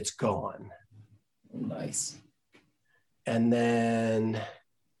Madison it's gone. Nice. And then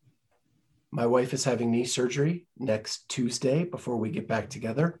my wife is having knee surgery next Tuesday before we get back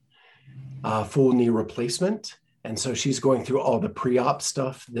together, full knee replacement. And so she's going through all the pre-op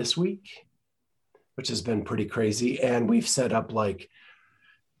stuff this week, which has been pretty crazy. And we've set up like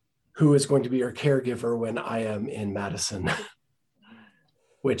who is going to be her caregiver when I am in Madison,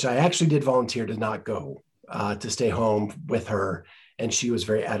 which I actually did volunteer to not go, to stay home with her. And she was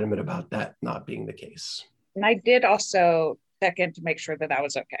very adamant about that not being the case. And I did also check in to make sure that I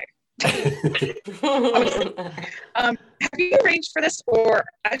was okay. Have you arranged for this, or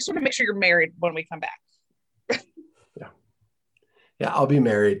I just want to make sure you're married when we come back? Yeah, I'll be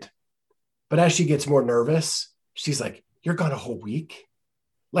married. But as she gets more nervous, she's like, "You're gone a whole week?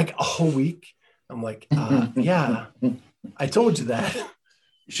 Like a whole week?" I'm like, yeah, I told you that. You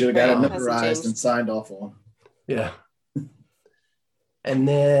should have got it notarized and signed off on. Yeah. And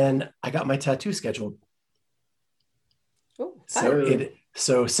then I got my tattoo scheduled. Oh,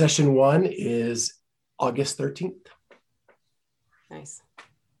 So session 1 is August 13th. Nice.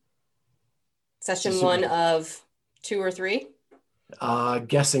 Session 1 of 2 or 3?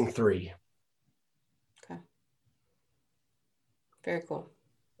 Guessing 3. Okay. Very cool.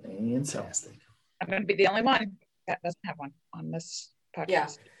 Fantastic. I'm going to be the only one that doesn't have one on this podcast. Yeah.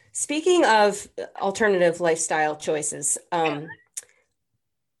 Speaking of alternative lifestyle choices,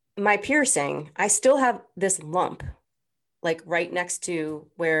 my piercing, I still have this lump, like right next to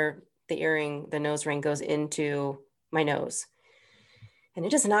where the nose ring goes into my nose. And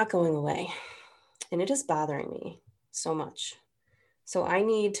it is not going away. And it is bothering me so much. So I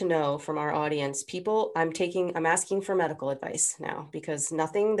need to know from our audience, people, I'm asking for medical advice now, because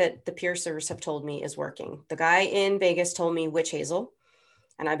nothing that the piercers have told me is working. The guy in Vegas told me witch hazel,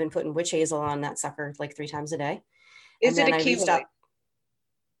 and I've been putting witch hazel on that sucker like 3 times a day. Is it a keloid?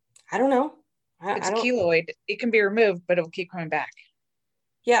 I don't know. It's a keloid. It can be removed, but it will keep coming back.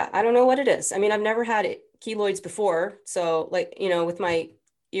 Yeah, I don't know what it is. I mean, I've never had keloids before. So like, with my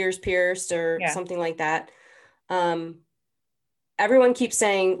ears pierced or something like that. Everyone keeps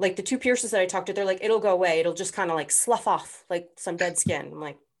saying, like the 2 piercers that I talked to, they're like, it'll go away. It'll just kind of like slough off like some dead skin. I'm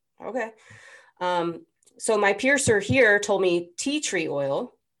like, okay. So my piercer here told me tea tree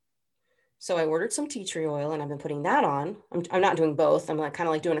oil. So I ordered some tea tree oil and I've been putting that on. I'm not doing both. I'm like kind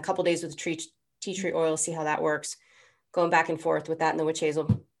of like doing a couple days with tea tree oil, see how that works. Going back and forth with that and the witch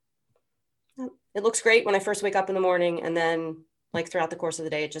hazel. It looks great when I first wake up in the morning, and then like throughout the course of the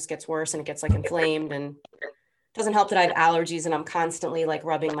day, it just gets worse and it gets like inflamed, and it doesn't help that I have allergies and I'm constantly like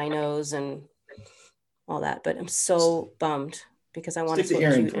rubbing my nose and all that. But I'm so bummed because I want it to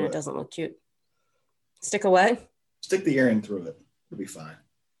look cute and it doesn't look cute. Stick away? Stick the earring through it. It'll be fine.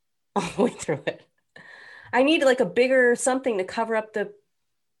 All the way through it. I need like a bigger something to cover up the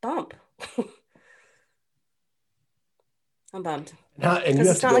bump. I'm bummed. Because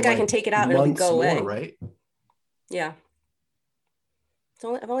it's not like I can take it out and it'll go away. Right? Yeah.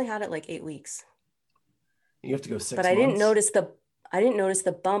 I've only had it like 8 weeks. You have to go 6 months. But I didn't notice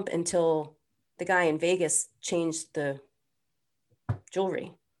the bump until the guy in Vegas changed the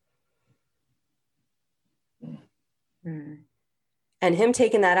jewelry. Mm. And him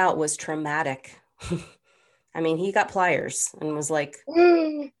taking that out was traumatic. I mean, he got pliers and was like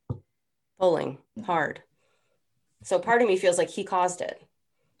pulling hard. So part of me feels like he caused it.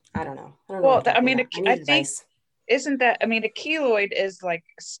 I don't know. Well, I mean, I think, isn't that, I mean, a keloid is like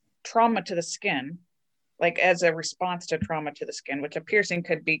trauma to the skin, like as a response to trauma to the skin, which a piercing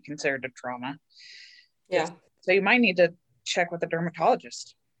could be considered a trauma. Yeah. So you might need to check with a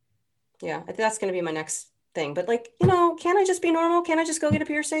dermatologist. Yeah, I think that's going to be my next thing. But like, can I just be normal? Can I just go get a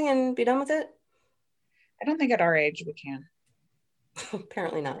piercing and be done with it? I don't think at our age we can.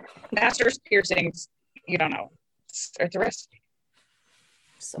 Apparently not. Master's piercings, you don't know. It's a risk.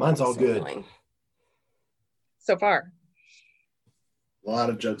 So, mine's all good. Annoying. So far. A lot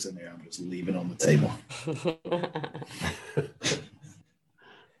of jokes in there. I'm just leaving on the table.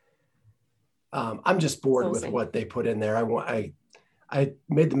 I'm just bored with what they put in there. I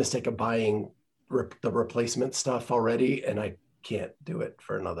made the mistake of buying the replacement stuff already, and I can't do it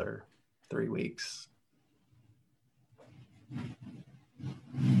for another 3 weeks.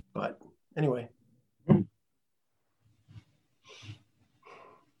 But anyway.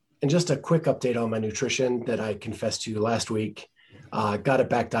 And just a quick update on my nutrition that I confessed to you last week. Got it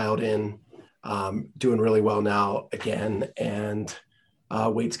back dialed in, doing really well now again, and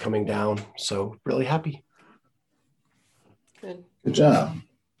weight's coming down. So really happy. Good job.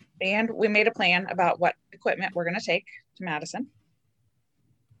 And we made a plan about what equipment we're going to take to Madison.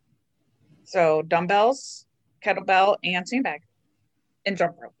 So dumbbells, kettlebell, and sandbag, and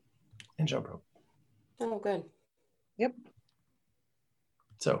jump rope. Oh, good. Yep.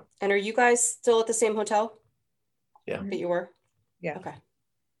 So. And are you guys still at the same hotel? Yeah. That you were? Yeah. Okay.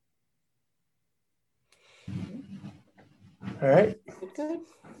 All right. Good.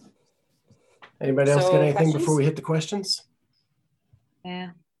 Anybody else got anything questions? before we hit the questions?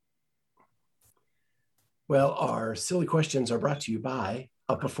 Yeah. Well, our silly questions are brought to you by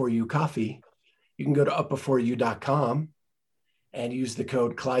Up Before You Coffee. You can go to upbeforeyou.com and use the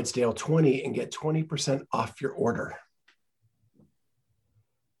code Clydesdale20 and get 20% off your order.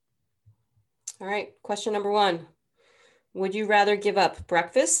 All right. Question number 1. Would you rather give up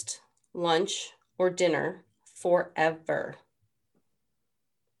breakfast, lunch, or dinner forever?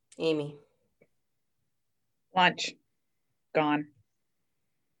 Amy. Lunch. Gone.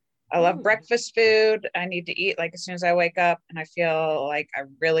 I love breakfast food. I need to eat like as soon as I wake up, and I feel like I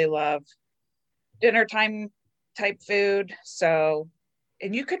really love dinner time type food. So,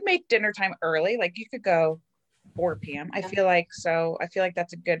 and you could make dinner time early, like you could go 4 p.m. I feel like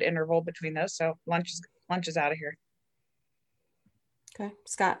that's a good interval between those. So lunch is out of here. Okay.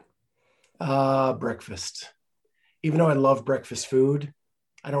 Scott. Breakfast. Even though I love breakfast food,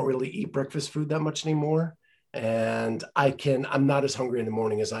 I don't really eat breakfast food that much anymore. And I'm not as hungry in the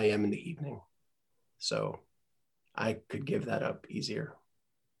morning as I am in the evening. So I could give that up easier.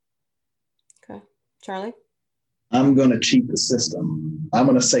 Okay. Charlie? I'm going to cheat the system. I'm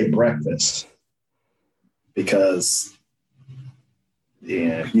going to say breakfast because,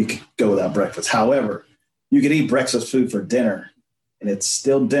 you could go without breakfast. However, you could eat breakfast food for dinner and it's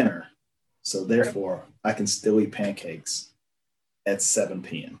still dinner. So therefore, I can still eat pancakes at 7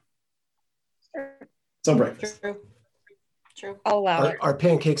 p.m. So breakfast. True. I'll allow it. Are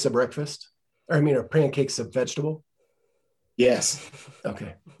pancakes a breakfast? Are pancakes a vegetable? Yes.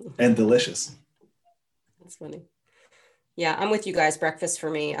 Okay. And delicious. That's funny. Yeah, I'm with you guys. Breakfast for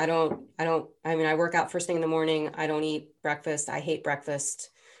me. I work out first thing in the morning. I don't eat breakfast. I hate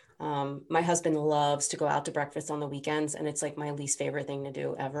breakfast. My husband loves to go out to breakfast on the weekends, and it's like my least favorite thing to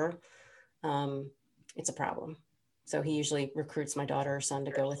do ever. It's a problem. So he usually recruits my daughter or son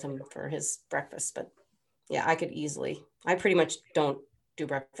to go with him for his breakfast. But yeah, I pretty much don't do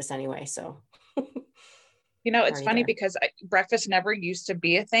breakfast anyway. So, it's funny because breakfast never used to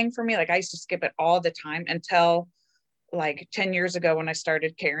be a thing for me. Like I used to skip it all the time until like 10 years ago when I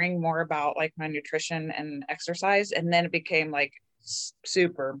started caring more about like my nutrition and exercise. And then it became like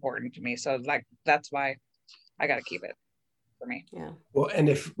super important to me. So like, that's why I got to keep it for me. Yeah. Well, and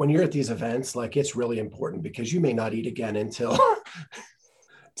when you're at these events, like it's really important because you may not eat again until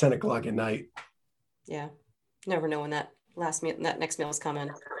 10 o'clock at night. Yeah. Never know when that next meal is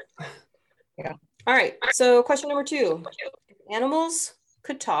coming. Yeah. All right. So question number 2, if animals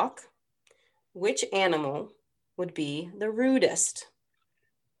could talk, which animal would be the rudest?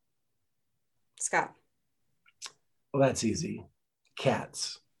 Scott. Well, that's easy.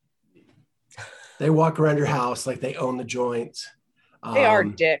 Cats. They walk around your house like they own the joint. They are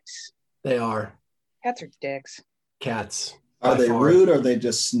dicks. They are. Cats are dicks. Cats. Are they rude or are they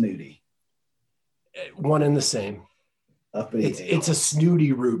just snooty? One and the same. It's a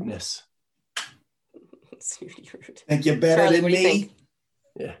snooty rudeness. Snooty rude. Think you're better Charlie, than what do you me? think?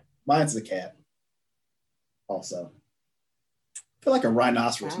 Yeah. Mine's the cat. Also. I feel like a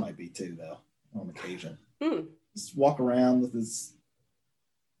rhinoceros might be too, though, on occasion. Just walk around with his,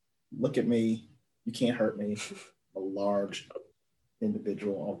 look at me, you can't hurt me. A large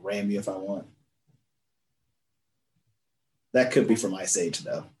individual. I'll ram you if I want. That could be from Ice Age,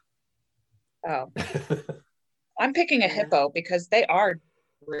 though. Oh. I'm picking a hippo because they are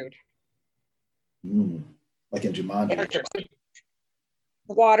rude. Like in Jumanji.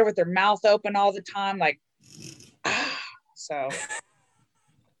 Water with their mouth open all the time, like, so.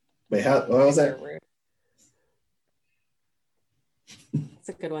 Wait, what was that? It's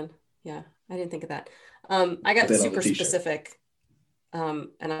a good one. Yeah, I didn't think of that. I got super specific, and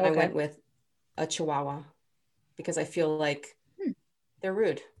I went with a Chihuahua because I feel like they're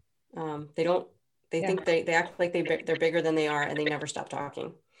rude. They think they act like they're bigger than they are, and they never stop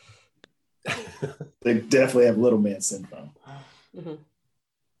talking. They definitely have little man syndrome. Mm-hmm.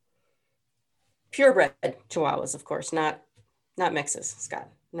 Purebred Chihuahuas, of course, not mixes. Scott,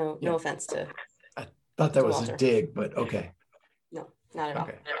 no offense to. I thought that was a dig, but okay. No, not at all.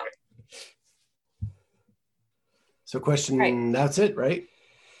 So question, right. That's it, right?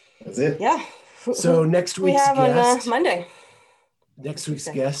 That's it. Yeah. So next week's guest. On Monday. Next week's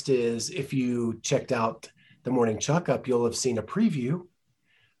guest is, if you checked out the Morning Chalk Up, you'll have seen a preview.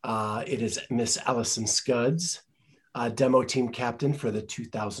 It is Miss Allison Scuds, demo team captain for the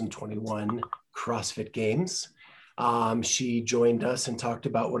 2021 CrossFit Games. She joined us and talked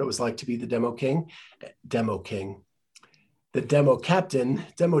about what it was like to be the demo team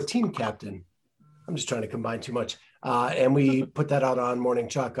captain. I'm just trying to combine too much. And we put that out on Morning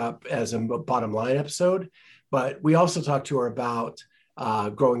Chalk Up as a bottom line episode. But we also talked to her about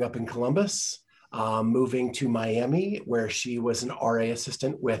growing up in Columbus, moving to Miami, where she was an RA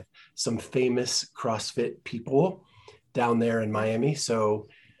assistant with some famous CrossFit people down there in Miami. So,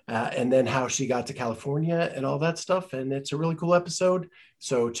 and then how she got to California and all that stuff. And it's a really cool episode.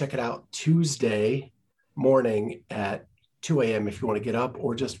 So check it out Tuesday morning at 2 a.m. if you want to get up,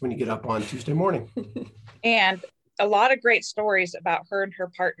 or just when you get up on Tuesday morning. And a lot of great stories about her and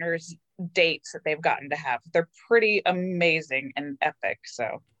her partner's dates that they've gotten to have. They're pretty amazing and epic.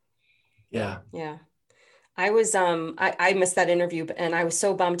 So yeah. I was I missed that interview, and I was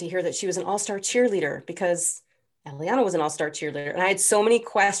so bummed to hear that she was an all-star cheerleader, because Eliana was an all-star cheerleader, and I had so many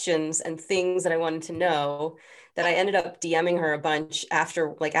questions and things that I wanted to know that I ended up DMing her a bunch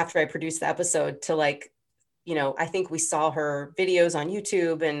after I produced the episode to I think we saw her videos on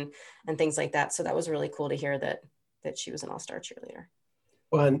YouTube and things like that. So that was really cool to hear that she was an all-star cheerleader.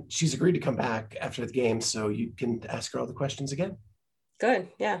 Well, and she's agreed to come back after the game, so you can ask her all the questions again. Good.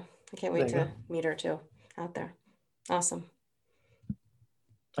 Yeah. I can't wait to meet her too out there. Awesome.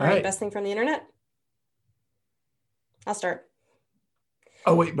 All right. Best thing from the internet? I'll start.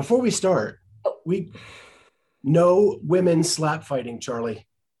 Oh, wait, before we start, no women slap fighting, Charlie.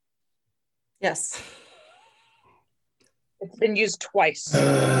 Yes. It's been used twice.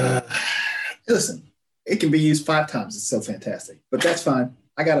 Listen, it can be used 5 times. It's so fantastic, but that's fine.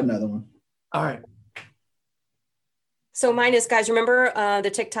 I got another one. All right. So mine is, guys, remember the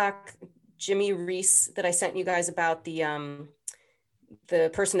TikTok Jimmy Reese that I sent you guys about the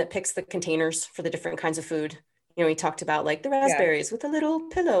person that picks the containers for the different kinds of food? He talked about the raspberries with a little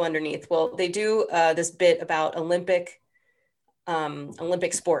pillow underneath. Well, they do this bit about Olympic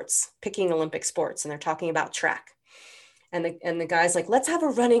sports, picking Olympic sports, and they're talking about track. And the guy's like, let's have a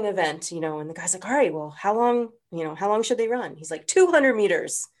running event, and the guy's like, all right, well, how long should they run? He's like, 200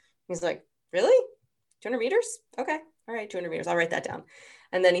 meters. He's like, really? 200 meters? Okay. All right. 200 meters. I'll write that down.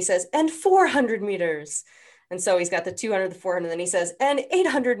 And then he says, and 400 meters. And so he's got the 200, the 400, and then he says, and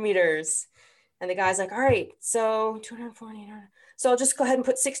 800 meters. And the guy's like, all right, so 200, 400. So I'll just go ahead and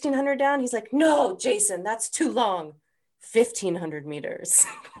put 1,600 down. He's like, no, Jason, that's too long. 1,500 meters.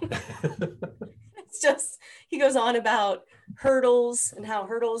 It's just, he goes on about hurdles and how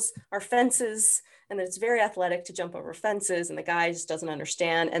hurdles are fences, and that it's very athletic to jump over fences, and the guy just doesn't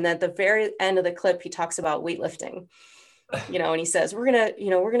understand. And then at the very end of the clip, he talks about weightlifting, and he says, we're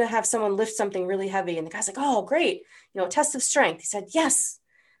gonna have someone lift something really heavy. And the guy's like, oh, great. A test of strength. He said, yes,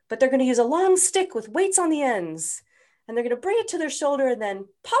 but they're going to use a long stick with weights on the ends, and they're going to bring it to their shoulder and then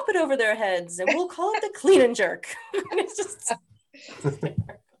pop it over their heads, and we'll call it the clean and jerk. And it's just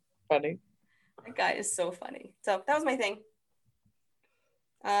funny. That guy is so funny. So that was my thing.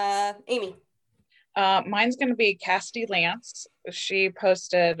 Amy. Mine's going to be Cassidy Lance. She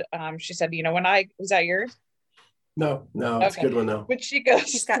posted, she said, was that yours? No, it's a good one though. When she goes,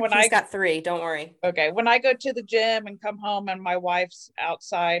 he's got 3, don't worry. Okay. When I go to the gym and come home and my wife's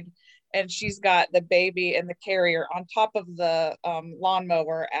outside and she's got the baby in the carrier on top of the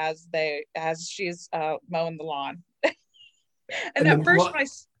lawnmower as she's mowing the lawn. and at first when I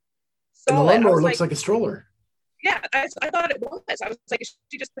and the lawnmower looks like a stroller. Yeah, I thought it was. I was like, is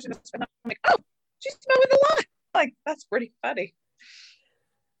she just pushing this? And I'm like, oh, she's mowing the lawn. Like, that's pretty funny.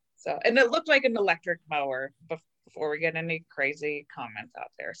 So, and it looked like an electric mower before we get any crazy comments out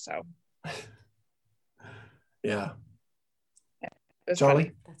there. So, yeah. Charlie?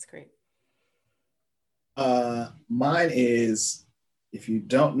 Funny. That's great. Mine is, if you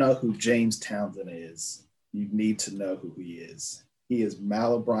don't know who James Townsend is, you need to know who he is. He is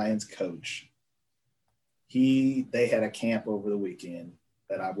Mal O'Brien's coach. They had a camp over the weekend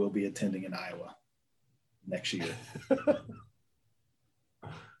that I will be attending in Iowa next year.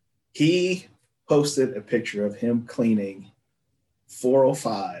 He posted a picture of him cleaning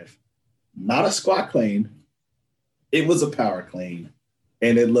 405, not a squat clean. It was a power clean,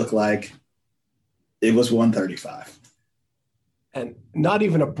 and it looked like it was 135. And not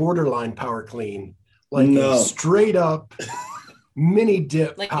even a borderline power clean, a straight up mini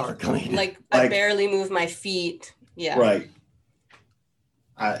dip power clean. Like I barely move my feet. Yeah. Right.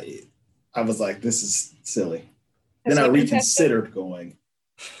 I was like, this is silly. Then I reconsidered going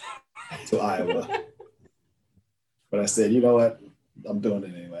to Iowa. But I said, you know what? I'm doing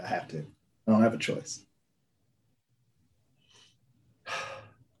it anyway. I have to. I don't have a choice.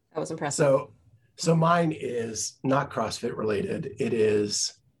 That was impressive. So mine is not CrossFit related. It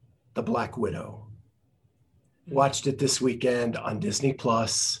is The Black Widow. Watched it this weekend on Disney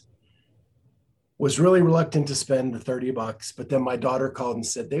Plus. Was really reluctant to spend the $30, but then my daughter called and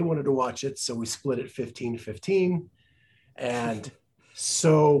said they wanted to watch it. So we split it 15-15, and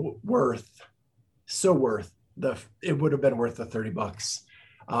so worth it would have been worth the $30.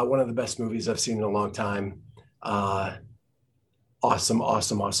 One of the best movies I've seen in a long time. Awesome.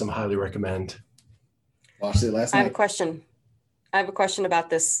 Highly recommend. Watched it last night. I have a question about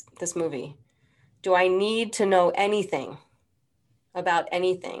this movie. Do I need to know anything about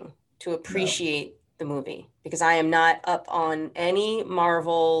anything to appreciate the movie? Because I am not up on any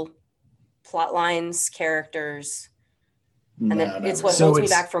Marvel plot lines, characters, and it's what holds me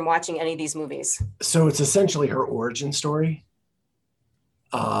back from watching any of these movies. So it's essentially her origin story.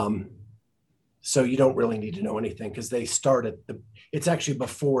 So you don't really need to know anything because they started it's actually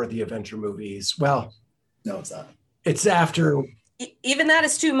before the Avenger movies. Well, no, it's not. It's after. Even that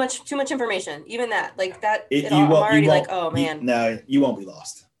is too much information. Even that, like that, I'm already like, oh man. You won't be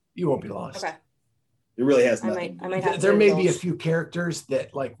lost. You won't be lost. Okay. It really has nothing. I might have there may be a few characters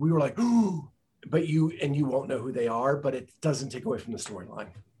that like we were like, ooh, but you won't know who they are, but it doesn't take away from the storyline.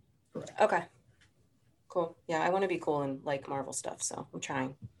 Correct. Okay. Cool. Yeah, I want to be cool and like Marvel stuff, so I'm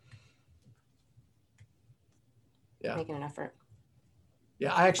trying. Yeah. Making an effort.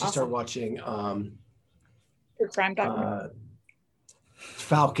 Yeah, I actually started watching Your crime documentary.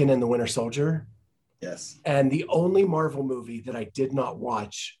 Falcon and the Winter Soldier. Yes. And the only Marvel movie that I did not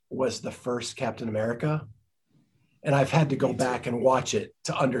watch was the first Captain America. And I've had to go back and watch it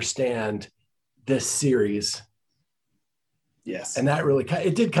to understand this series. Yes. And that really,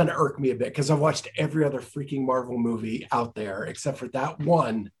 it did kind of irk me a bit because I've watched every other freaking Marvel movie out there except for that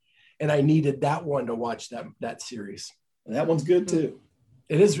one. And I needed that one to watch that series. And that one's good too.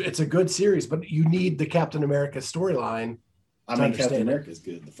 It's a good series, but you need the Captain America storyline. I mean, Captain America is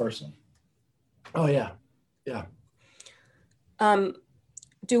good, the first one. Oh yeah. Yeah.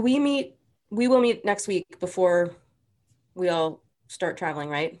 Do we meet? We will meet next week before we all start traveling,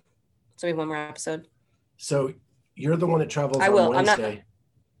 right? So we have one more episode. So you're the one that travels on Wednesday.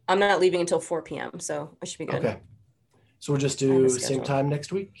 I'm not leaving until 4 p.m. So I should be good. Okay. So we'll just do same time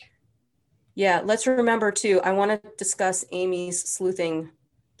next week. Yeah. Let's remember too. I want to discuss Amy's sleuthing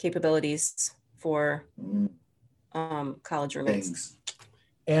capabilities for college roommates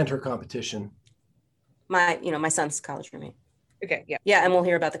and her competition. My son's college roommate. Okay. Yeah. Yeah. And we'll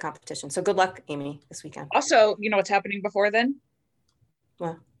hear about the competition. So good luck, Amy, this weekend. Also, you know what's happening before then?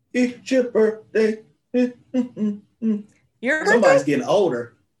 What? It's your birthday. Your birthday? Somebody's getting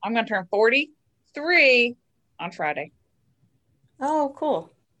older. I'm going to turn 43 on Friday. Oh,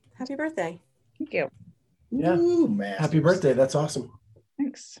 cool. Happy birthday. Thank you. Yeah. Ooh, happy birthday. That's awesome.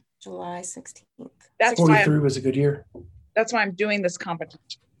 Thanks. July 16th. That's 43 was a good year. That's why I'm doing this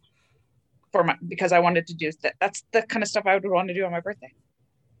competition because I wanted to do that. That's the kind of stuff I would want to do on my birthday.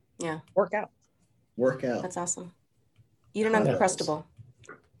 Yeah. Work out. That's awesome. Eat an Uncrustable.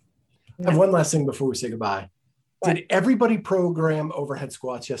 I have one last thing before we say goodbye. What? Did everybody program overhead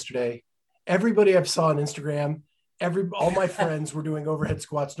squats yesterday? Everybody I saw on Instagram, all my friends were doing overhead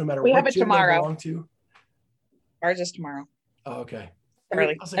squats no matter what gym they belong to. Ours is tomorrow. Oh, okay.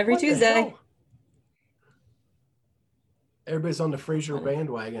 Early. Every Tuesday. Everybody's on the Fraser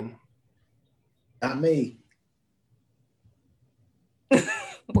bandwagon. Not me.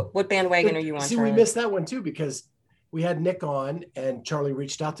 What bandwagon are you on? See, Charlie? We missed that one too because we had Nick on and Charlie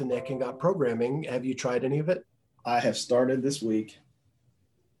reached out to Nick and got programming. Have you tried any of it? I have started this week.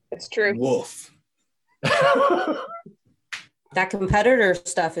 It's true. Woof. That competitor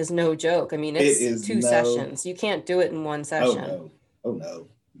stuff is no joke. I mean, it's two sessions. You can't do it in one session. Oh no.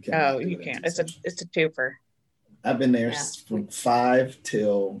 You can't. It's a twofer. I've been there from 5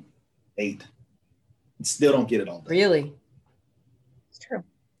 till 8. Still don't get it all done. Really? It's true.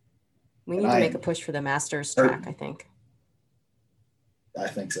 We need to make a push for the Masters track, I think. I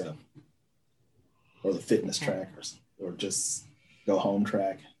think so. Or the fitness track or just go home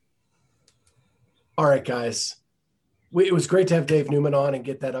track. All right, guys. It was great to have Dave Newman on and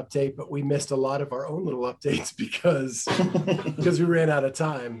get that update, but we missed a lot of our own little updates because we ran out of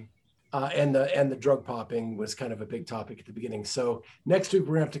time. And the drug popping was kind of a big topic at the beginning. So next week,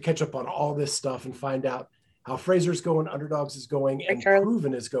 we're going to have to catch up on all this stuff and find out how Fraser's going, Underdogs is going, and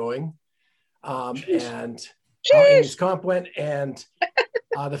Proven is going. And how Amy's comp went, and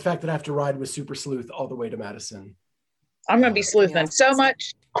the fact that I have to ride with Super Sleuth all the way to Madison. I'm going to be sleuthing so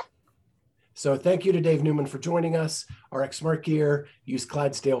much. So thank you to Dave Newman for joining us. RX Smart Gear, use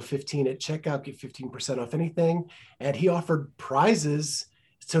Clydesdale 15 at checkout, get 15% off anything. And he offered prizes.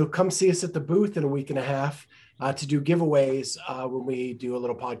 So come see us at the booth in a week and a half to do giveaways when we do a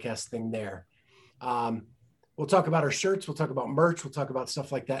little podcast thing there. We'll talk about our shirts. We'll talk about merch. We'll talk about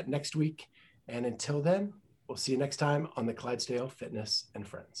stuff like that next week. And until then, we'll see you next time on the Clydesdale Fitness and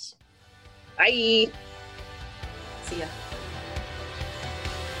Friends. Bye. See ya.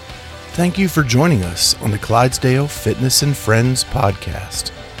 Thank you for joining us on the Clydesdale Fitness and Friends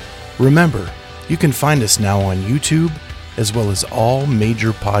podcast. Remember, you can find us now on YouTube as well as all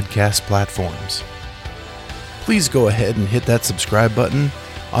major podcast platforms. Please go ahead and hit that subscribe button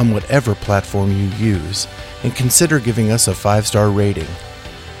on whatever platform you use and consider giving us a 5-star rating.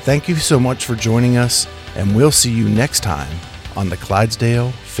 Thank you so much for joining us, and we'll see you next time on the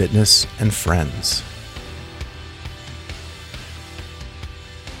Clydesdale Fitness and Friends.